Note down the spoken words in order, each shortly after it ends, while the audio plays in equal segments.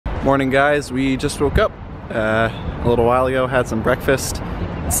Morning guys, we just woke up a little while ago, had some breakfast.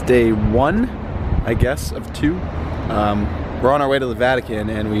 It's day 1, I guess, of 2. We're on our way to the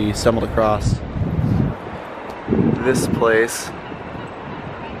Vatican and we stumbled across this place.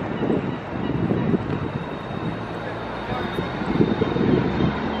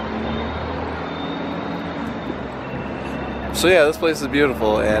 So yeah, this place is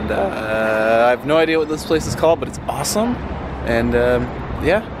beautiful, and I have no idea what this place is called, but it's awesome. And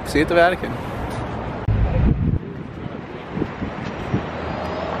yeah, see you at the Vatican.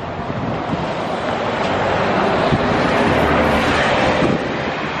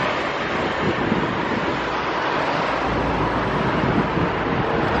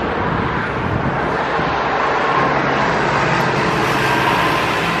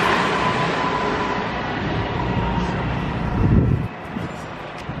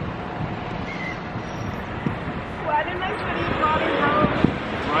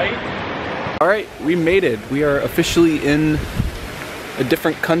 Alright, we made it. We are officially in a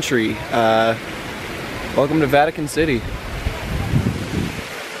different country. Welcome to Vatican City.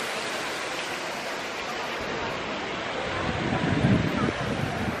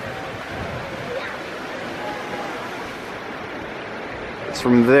 It's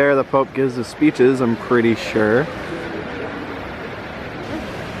from there the Pope gives his speeches, I'm pretty sure.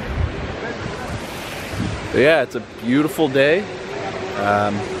 But yeah, it's a beautiful day.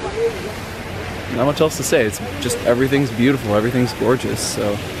 Not much else to say. It's just everything's beautiful, everything's gorgeous.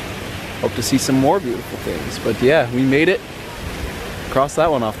 So hope to see some more beautiful things. But yeah, we made it. Cross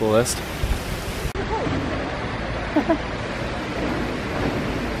that one off the list.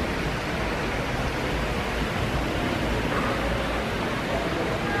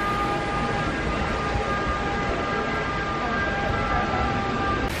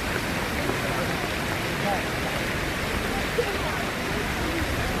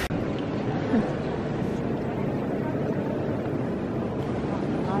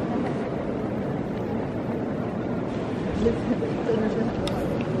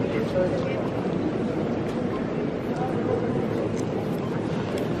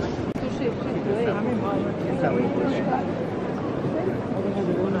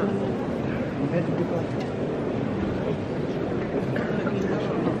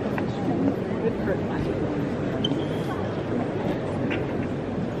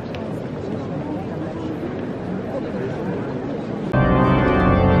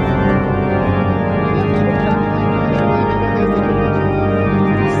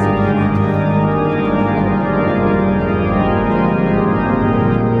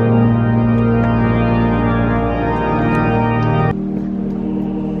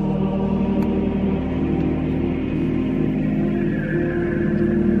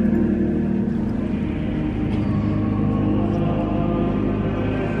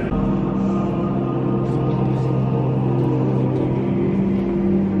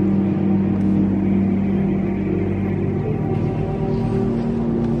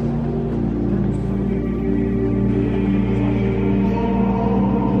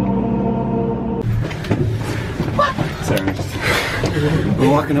 We're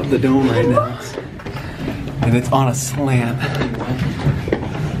walking up the dome right now, and it's on a slant.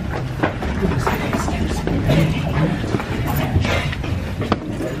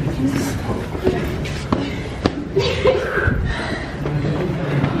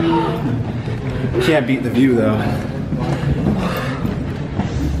 Can't beat the view though.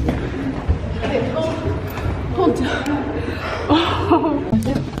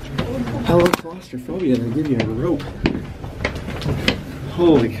 Hello claustrophobia, they give you a rope.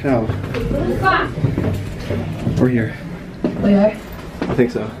 Holy cow. We're here. We are? I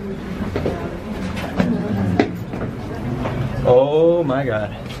think so. Oh my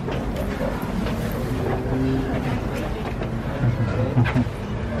god.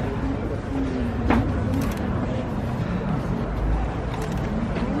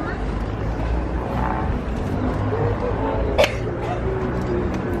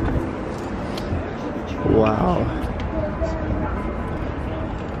 Wow.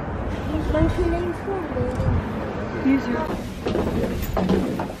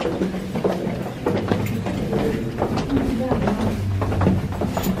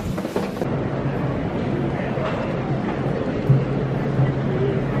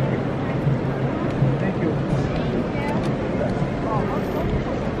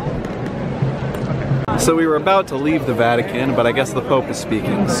 So we were about to leave the Vatican, but I guess the Pope is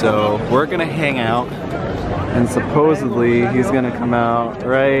speaking, so we're gonna hang out, and supposedly he's gonna come out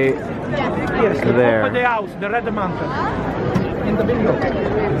right there. The house, the red mountain. in the window.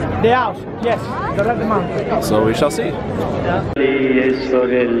 The house, yes, the red mountain. So we shall see.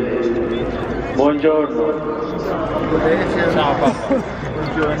 Buongiorno. Ciao papà.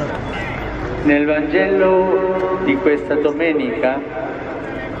 Buongiorno. Nel Vangelo di questa domenica,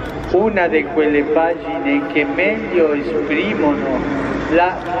 una di quelle pagine che meglio esprimono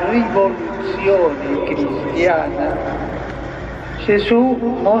la rivoluzione cristiana, Gesù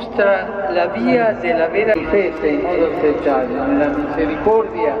mostra la via della vera difesa in modo speciale. Nella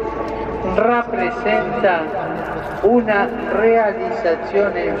misericordia rappresenta una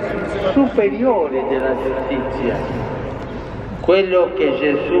realizzazione superiore della giustizia. Quello che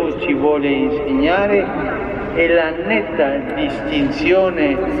Gesù ci vuole insegnare è la netta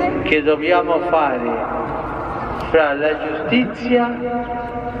distinzione che dobbiamo fare fra la giustizia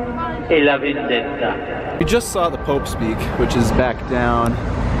e la vendetta. We just saw the Pope speak, which is back down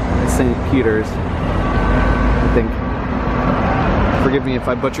at St. Peter's, I think. Forgive me if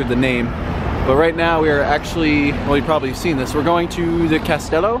I butchered the name. But right now we are actually, well, you've probably seen this, we're going to the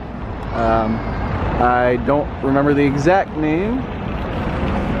Castello. I don't remember the exact name,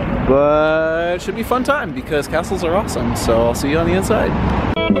 but it should be a fun time because castles are awesome, so I'll see you on the inside.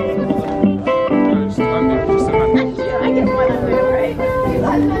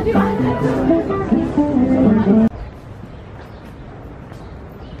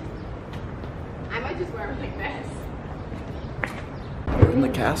 I might just wear it like this. We're in the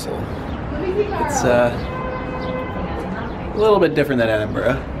castle. It's a little bit different than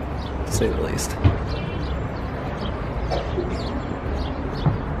Edinburgh, to say the least.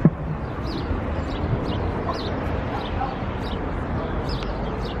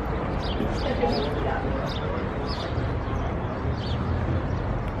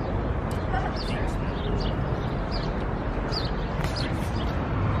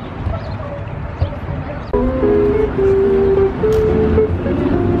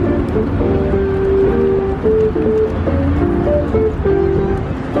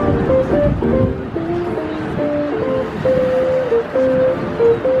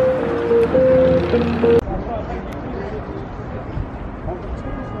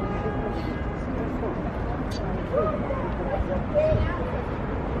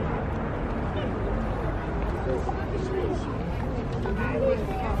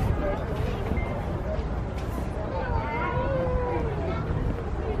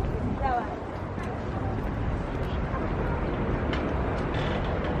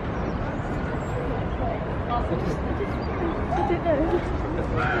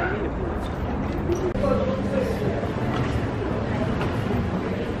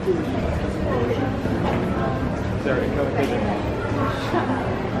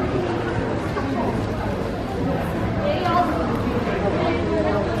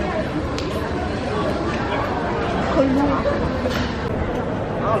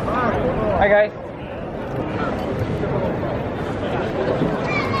 Hi guys.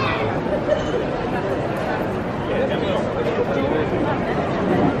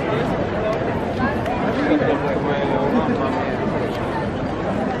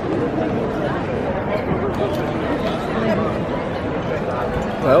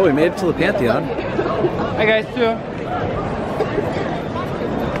 Well, we made it to the Pantheon. Hi guys too.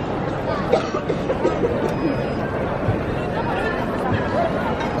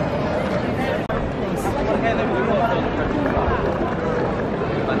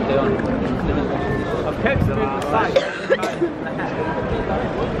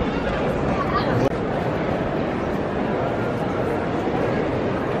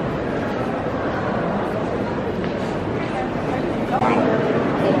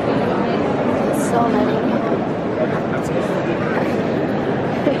 So many.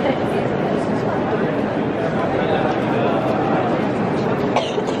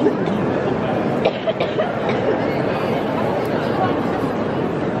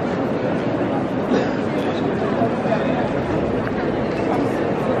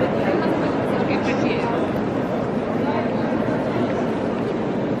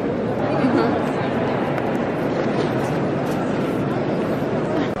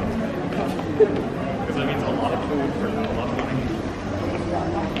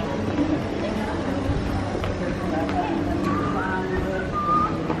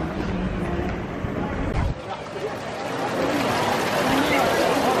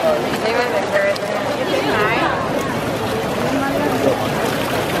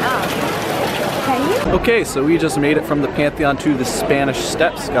 Okay, so we just made it from the Pantheon to the Spanish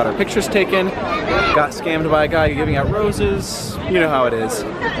Steps, got our pictures taken, got scammed by a guy giving out roses, you know how it is.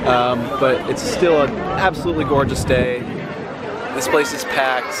 But it's still an absolutely gorgeous day. This place is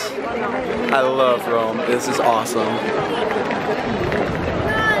packed. I love Rome. This is awesome.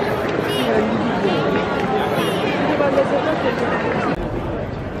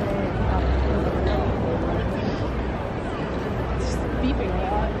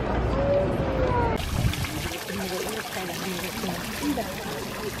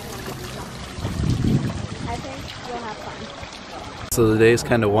 So the day is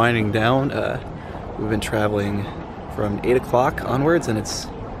kind of winding down. We've been traveling from 8 o'clock onwards and it's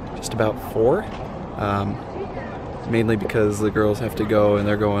just about 4. Mainly because the girls have to go and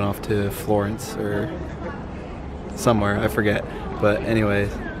they're going off to Florence or somewhere, I forget. But anyway,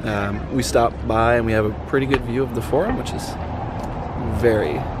 we stopped by and we have a pretty good view of the Forum, which is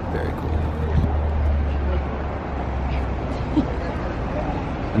very, very cool.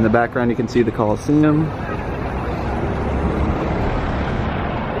 In the background you can see the Colosseum.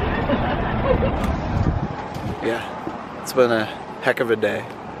 Yeah, it's been a heck of a day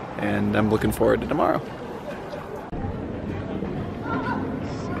and I'm looking forward to tomorrow.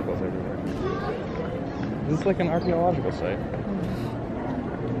 This is like an archaeological site.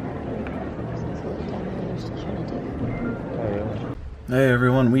 Oh, really? Hey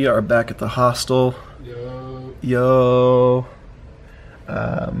everyone, we are back at the hostel. Yo.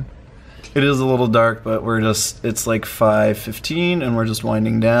 It is a little dark, but it's like 5:15 and we're just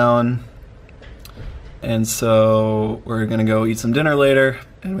winding down. And so we're gonna go eat some dinner later.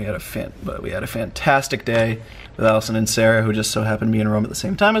 And we had a fantastic day with Allison and Sarah, who just so happened to be in Rome at the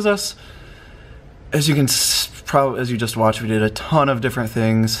same time as us. As you can as you just watched, we did a ton of different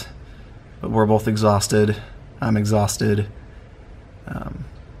things, but we're both exhausted. I'm exhausted.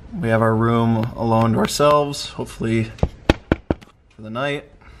 We have our room alone to ourselves, hopefully for the night.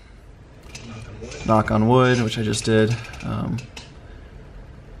 Knock on wood, which I just did.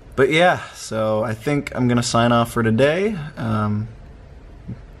 But yeah, so I think I'm gonna sign off for today. And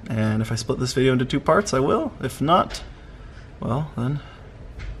if I split this video into 2 parts, I will. If not, well then,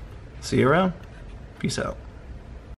 see you around. Peace out.